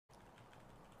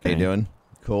How you doing?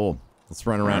 Cool. Let's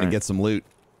run around and get some loot.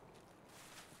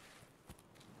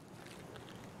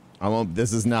 I won't.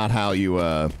 This is not how you.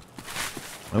 I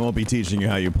won't be teaching you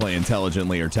how you play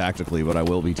intelligently or tactically, but I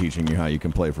will be teaching you how you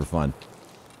can play for fun.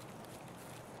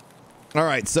 All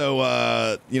right,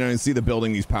 so you know, you see the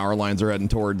building these power lines are heading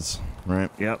towards, right?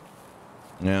 Yep.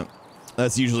 Yeah.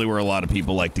 That's usually where a lot of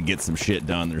people like to get some shit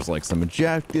done. There's like some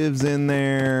objectives in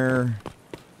there.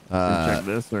 Can you check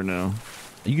this or no?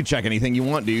 You can check anything you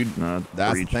want, dude.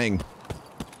 That's the thing.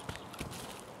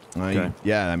 Okay.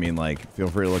 Yeah, I mean, like, feel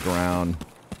free to look around.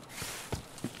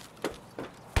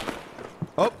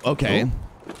 Oh, okay. Ooh.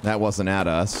 That wasn't at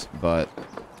us, but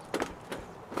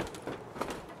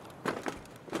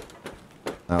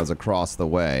that was across the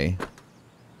way.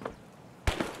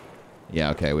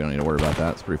 Yeah, okay, we don't need to worry about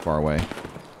that. It's pretty far away.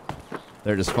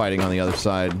 They're just fighting on the other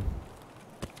side.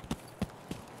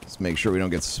 Let's make sure we don't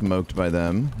get smoked by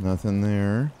them. Nothing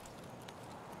there.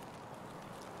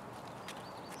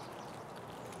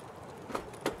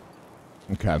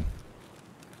 Okay.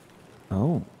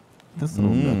 Oh. This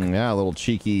little nook. Yeah, a little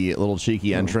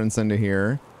cheeky entrance into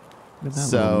here.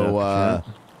 So,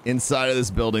 inside of this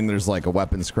building, there's like a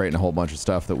weapons crate and a whole bunch of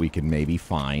stuff that we can maybe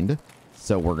find.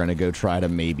 So we're gonna go try to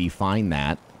maybe find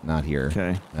that. Not here.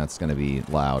 Okay. That's gonna be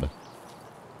loud.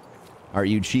 Are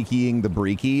you cheekying the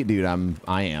breaky? Dude,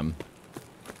 I am.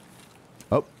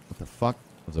 Oh, what the fuck?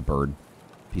 It was a bird.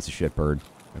 Piece of shit bird.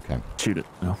 Okay. Shoot it.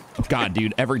 No. God,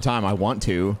 dude, every time I want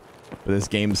to, but this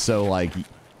game's so like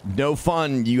no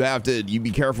fun. You be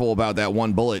careful about that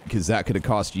one bullet because that could have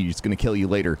cost you. It's gonna kill you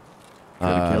later.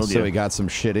 So we got some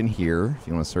shit in here. If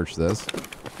you want to search this.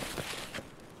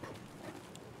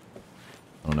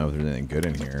 I don't know if there's anything good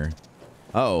in here.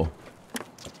 Oh.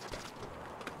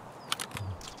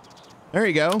 There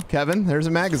you go, Kevin. There's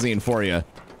a magazine for you.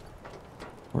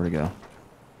 Where'd it go?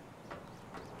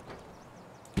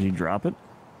 Can you drop it?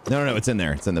 No, it's in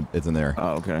there. It's in there.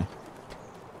 Oh, okay.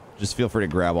 Just feel free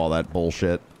to grab all that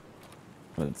bullshit.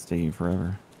 But it's taking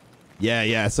forever.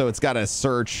 Yeah. So it's got a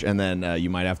search, and then you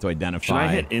might have to identify. Should I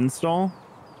hit install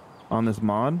on this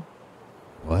mod?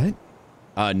 What?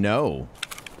 No.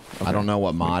 Okay. I don't know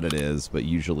what mod it is, but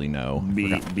usually no.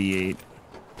 B8.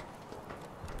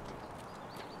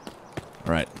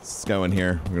 All right, let's go in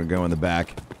here. We're gonna go in the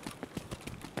back.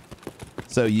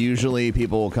 So usually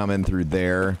people will come in through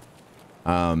there,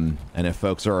 and if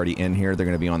folks are already in here, they're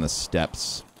gonna be on the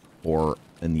steps or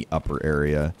in the upper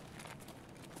area.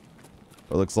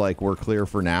 It looks like we're clear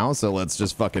for now, so let's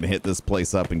just fucking hit this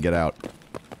place up and get out.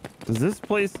 Does this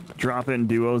place drop in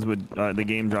duos with the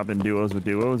game drop in duos with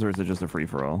duos, or is it just a free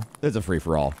for all? It's a free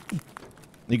for all.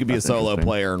 You could be a solo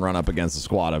player and run up against a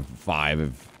squad of 5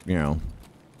 if you know,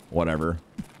 whatever.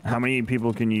 How many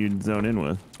people can you zone in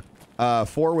with?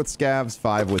 4 with scavs,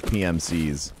 5 with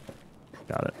PMCs.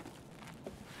 Got it.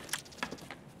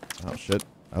 Oh shit.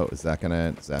 Oh, does that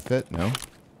fit? No.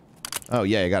 Oh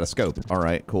yeah, you got a scope. All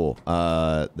right, cool.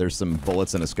 There's some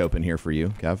bullets and a scope in here for you,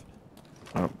 Kev.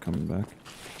 Oh, coming back.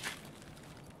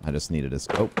 I just needed a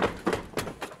scope.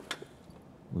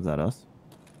 Was that us?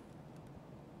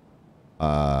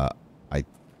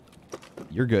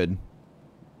 You're good.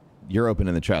 You're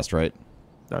opening the chest, right?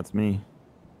 That's me.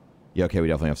 Yeah, okay, we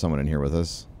definitely have someone in here with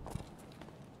us.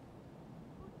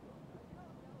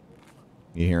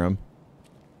 You hear him?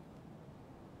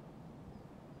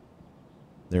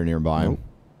 They're nearby. Nope.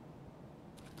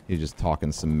 He's just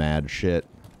talking some mad shit.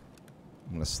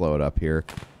 I'm gonna slow it up here.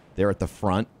 They're at the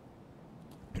front.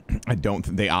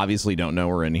 They obviously don't know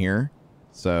we're in here.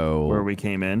 So where we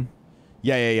came in?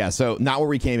 Yeah. So not where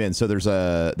we came in. So there's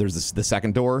the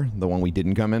second door, the one we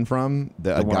didn't come in from.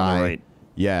 A one guy. on the right.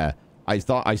 Yeah. I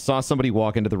saw somebody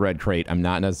walk into the red crate. I'm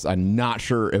not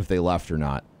sure if they left or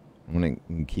not.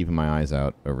 I'm keeping my eyes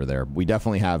out over there. We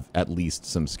definitely have at least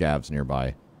some scavs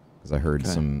nearby because I heard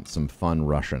some fun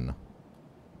Russian.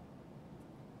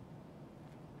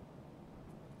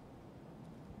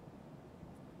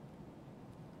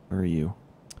 Where are you?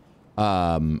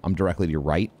 I'm directly to your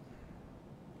right.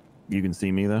 You can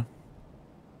see me though.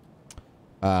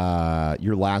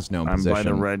 Your last known position.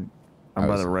 I'm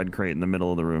by the red crate in the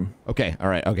middle of the room. Okay, all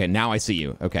right. Okay, now I see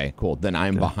you. Okay, cool. Then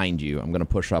I'm behind you. I'm gonna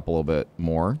push up a little bit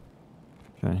more.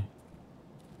 Okay.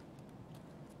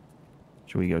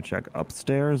 Should we go check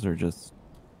upstairs or just?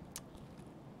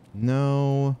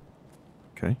 No.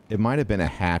 Okay. It might have been a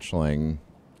hatchling.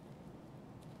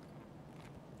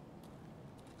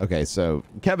 Okay, so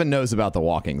Kevin knows about the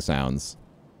walking sounds.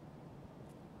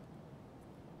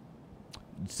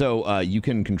 So you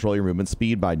can control your movement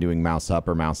speed by doing mouse up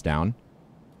or mouse down.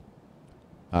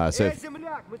 So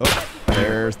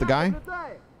there's the guy.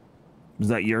 Was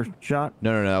that your shot?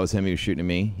 No, that was him. He was shooting at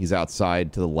me. He's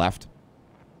outside to the left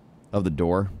of the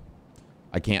door.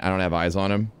 I don't have eyes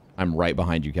on him. I'm right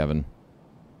behind you, Kevin.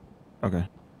 Okay.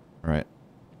 All right.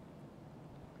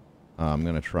 I'm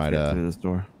going to try to... through this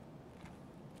door.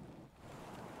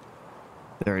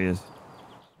 There he is.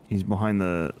 He's behind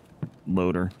the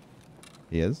loader.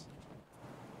 He is?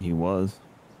 He was.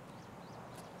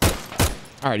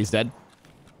 All right, he's dead.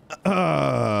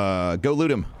 Go loot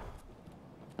him.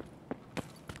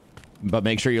 But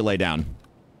make sure you lay down.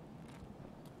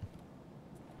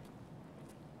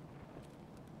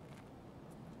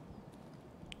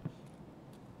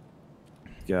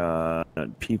 Got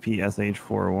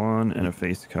PPSH41 and a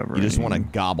face covering. You just want to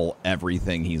gobble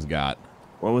everything he's got.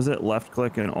 What was it? Left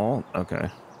click and alt? Okay.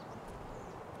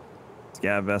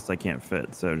 Scav vest I can't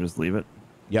fit, so just leave it.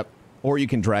 Yep. Or you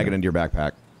can drag it into your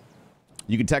backpack.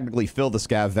 You can technically fill the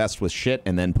scav vest with shit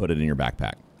and then put it in your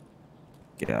backpack.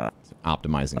 Yeah.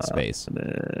 Optimizing space.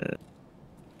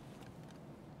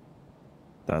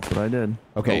 That's what I did.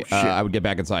 Okay, oh, I would get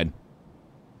back inside.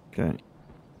 Okay.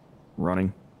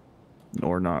 Running.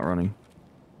 Or not running.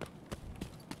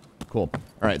 Cool. All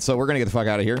right, so we're going to get the fuck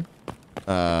out of here.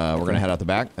 We're going to head out the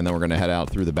back, and then we're going to head out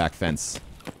through the back fence.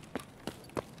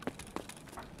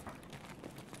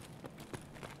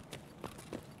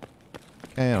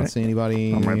 Okay, I don't see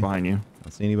anybody. I'm right behind you. I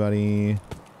don't see anybody.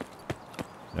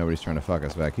 Nobody's trying to fuck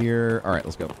us back here. All right,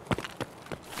 let's go.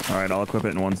 All right, I'll equip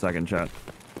it in 1 second, chat.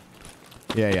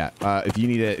 Yeah. If you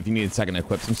need a second to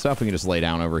equip some stuff, we can just lay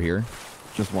down over here.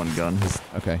 Just one gun.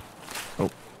 Okay. Oh.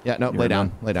 Yeah, no, lay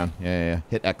down. Lay down. Yeah.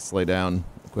 Hit X, lay down.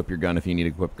 Equip your gun if you need a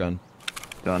equip gun.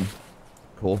 Done.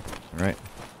 Cool. All right.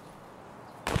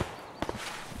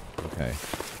 Okay.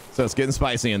 So it's getting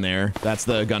spicy in there. That's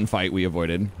the gunfight we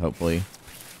avoided, hopefully.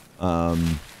 Are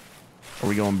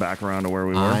we going back around to where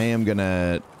we were? I am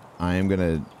gonna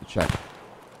check.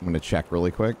 I'm gonna check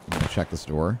really quick. I'm gonna check this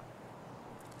door.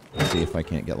 Let's see if I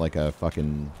can't get like a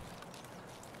fucking...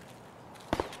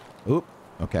 Oop.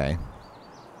 Okay.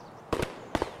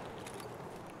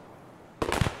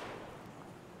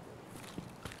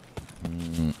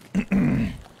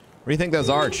 What do you think those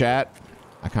are, chat?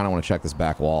 I kind of want to check this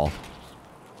back wall.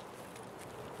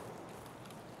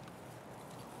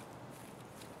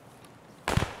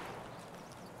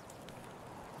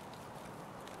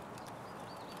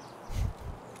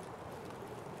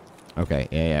 Okay,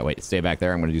 yeah, wait, stay back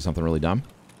there. I'm going to do something really dumb.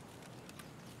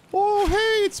 Oh,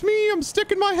 hey, it's me. I'm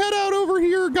sticking my head out over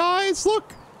here, guys.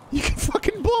 Look, you can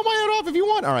fucking blow my head off if you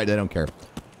want. All right, I don't care.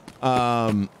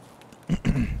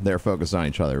 They're focused on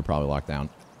each other. We're probably locked down.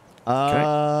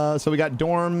 Okay. So we got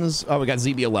dorms. Oh, we got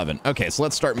ZB11. Okay, so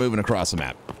let's start moving across the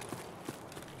map.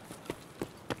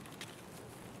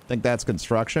 Think that's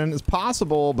construction? It's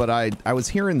possible, but I was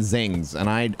hearing zings, and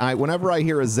I whenever I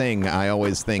hear a zing, I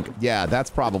always think, yeah, that's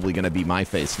probably going to be my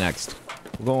face next.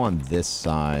 We'll go on this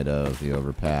side of the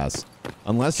overpass,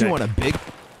 unless you want a big.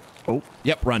 Oh,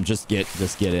 yep, run. Just get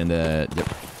into.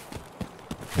 Yep.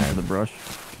 Okay. The brush.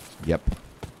 Yep.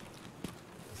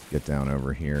 Let's get down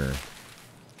over here.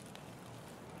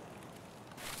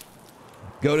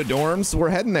 Go to dorms. We're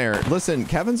heading there. Listen,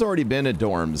 Kevin's already been at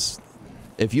dorms.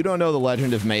 If you don't know the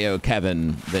legend of Mayo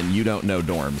Kevin, then you don't know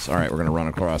dorms. All right, we're going to run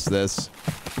across this.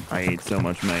 I ate so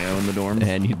much mayo in the dorms.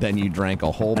 And then you drank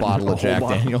a whole bottle of Jack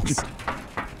Daniels.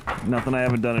 Nothing I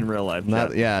haven't done in real life.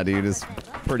 Yeah, dude, it's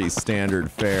pretty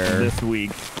standard fare. This week.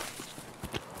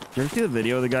 Did you ever see the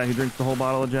video of the guy who drinks the whole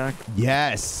bottle of Jack?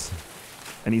 Yes.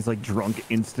 And he's like drunk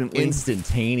instantly?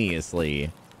 Instantaneously.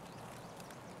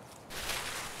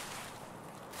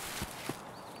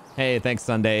 Hey, thanks,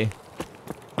 Sunday.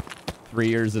 3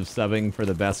 years of subbing for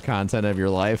the best content of your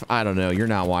life. I don't know. You're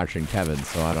not watching Kevin,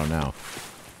 so I don't know.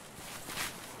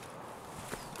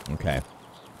 Okay.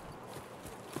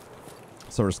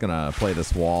 So we're just going to play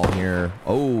this wall here.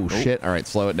 Oh, shit. All right,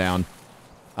 slow it down.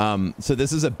 So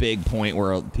this is a big point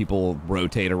where people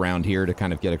rotate around here to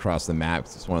kind of get across the map.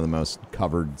 It's one of the most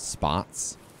covered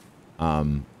spots.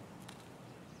 So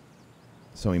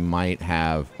we might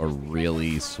have a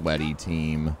really sweaty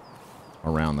team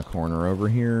around the corner over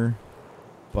here.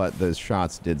 But those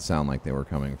shots did sound like they were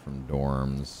coming from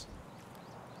dorms,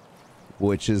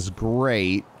 which is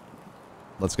great.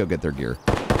 Let's go get their gear.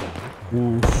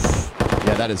 Oof.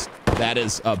 Yeah, that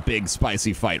is a big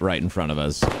spicy fight right in front of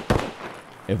us.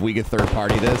 If we could third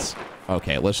party this,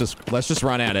 okay, let's just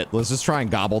run at it. Let's just try and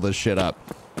gobble this shit up.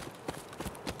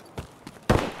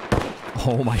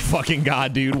 Oh my fucking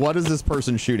god, dude! What is this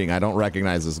person shooting? I don't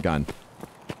recognize this gun.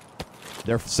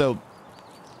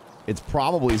 It's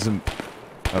probably some.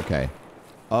 Okay.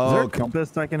 Oh, is there a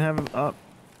compass I can have up?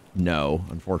 No,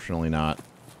 unfortunately not.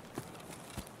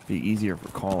 Be easier for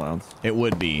callouts. It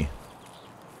would be.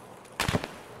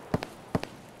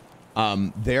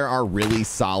 There are really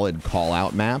solid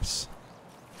call-out maps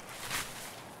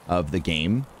of the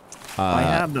game. I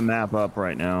have the map up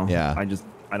right now. Yeah.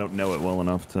 I don't know it well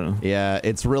enough to. Yeah,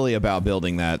 it's really about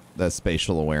building that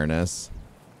spatial awareness.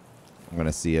 I'm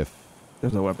gonna see if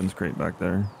There's a weapons crate back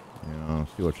there. Yeah,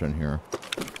 see what's in here.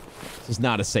 This is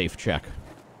not a safe check.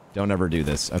 Don't ever do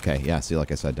this. Okay, yeah, see,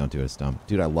 like I said, don't do it. It's dumb.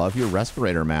 Dude, I love your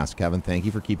respirator mask, Kevin. Thank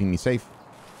you for keeping me safe.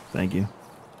 Thank you.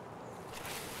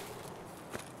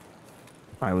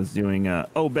 I was doing,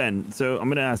 oh, Ben, so I'm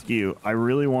going to ask you, I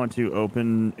really want to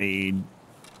open two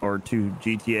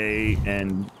GTA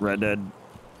and Red Dead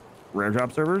rare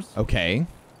drop servers. Okay.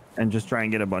 And just try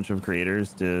and get a bunch of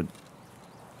creators to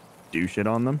do shit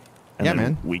on them. And yeah, then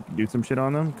man. we can do some shit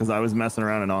on them. Because I was messing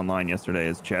around in online yesterday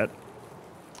as Chet.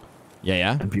 Yeah,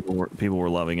 yeah. And people were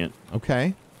loving it.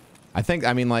 Okay.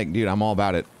 I mean, like, dude, I'm all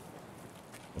about it.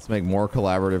 Let's make more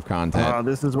collaborative content.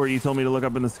 This is where you told me to look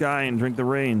up in the sky and drink the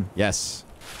rain. Yes.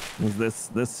 Was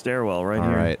this stairwell right all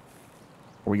here? All right.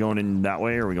 Are we going in that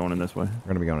way or are we going in this way?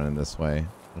 We're going to be going in this way.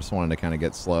 I just wanted to kind of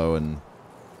get slow and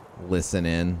listen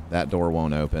in. That door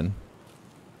won't open.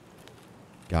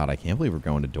 God, I can't believe we're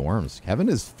going to dorms. Kevin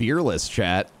is fearless,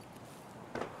 chat.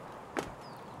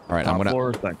 All right,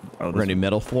 we're gonna do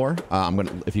middle floor.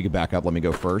 If you could back up, let me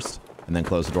go first, and then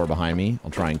close the door behind me.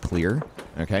 I'll try and clear.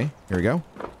 Okay, here we go.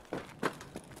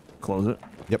 Close it.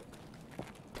 Yep.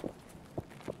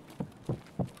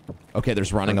 Okay,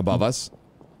 there's running above us.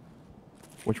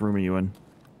 Which room are you in?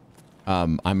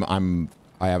 I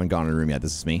haven't gone in a room yet.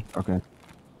 This is me. Okay.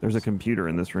 There's a computer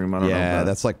in this room. I don't know. Yeah,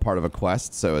 that's like part of a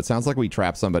quest. So it sounds like we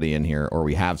trapped somebody in here, or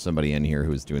we have somebody in here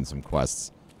who's doing some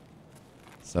quests.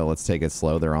 So let's take it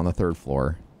slow. They're on the 3rd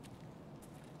floor.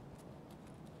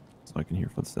 So I can hear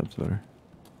footsteps better.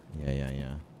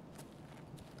 Yeah.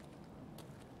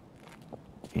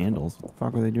 Candles? What the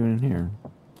fuck are they doing in here?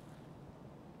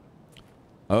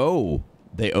 Oh,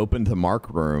 they opened the mark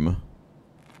room.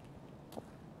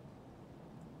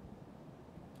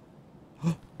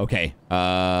 Okay,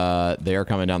 they are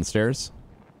coming down the stairs.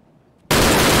 Damn!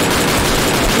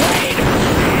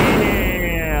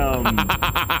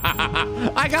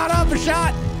 I got up a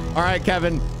shot. All right,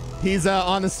 Kevin. He's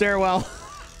on the stairwell.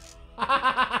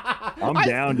 I'm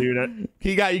down, dude.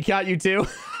 He got you too.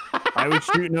 I was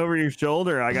shooting over your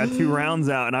shoulder. I got 2 rounds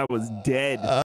out and I was dead.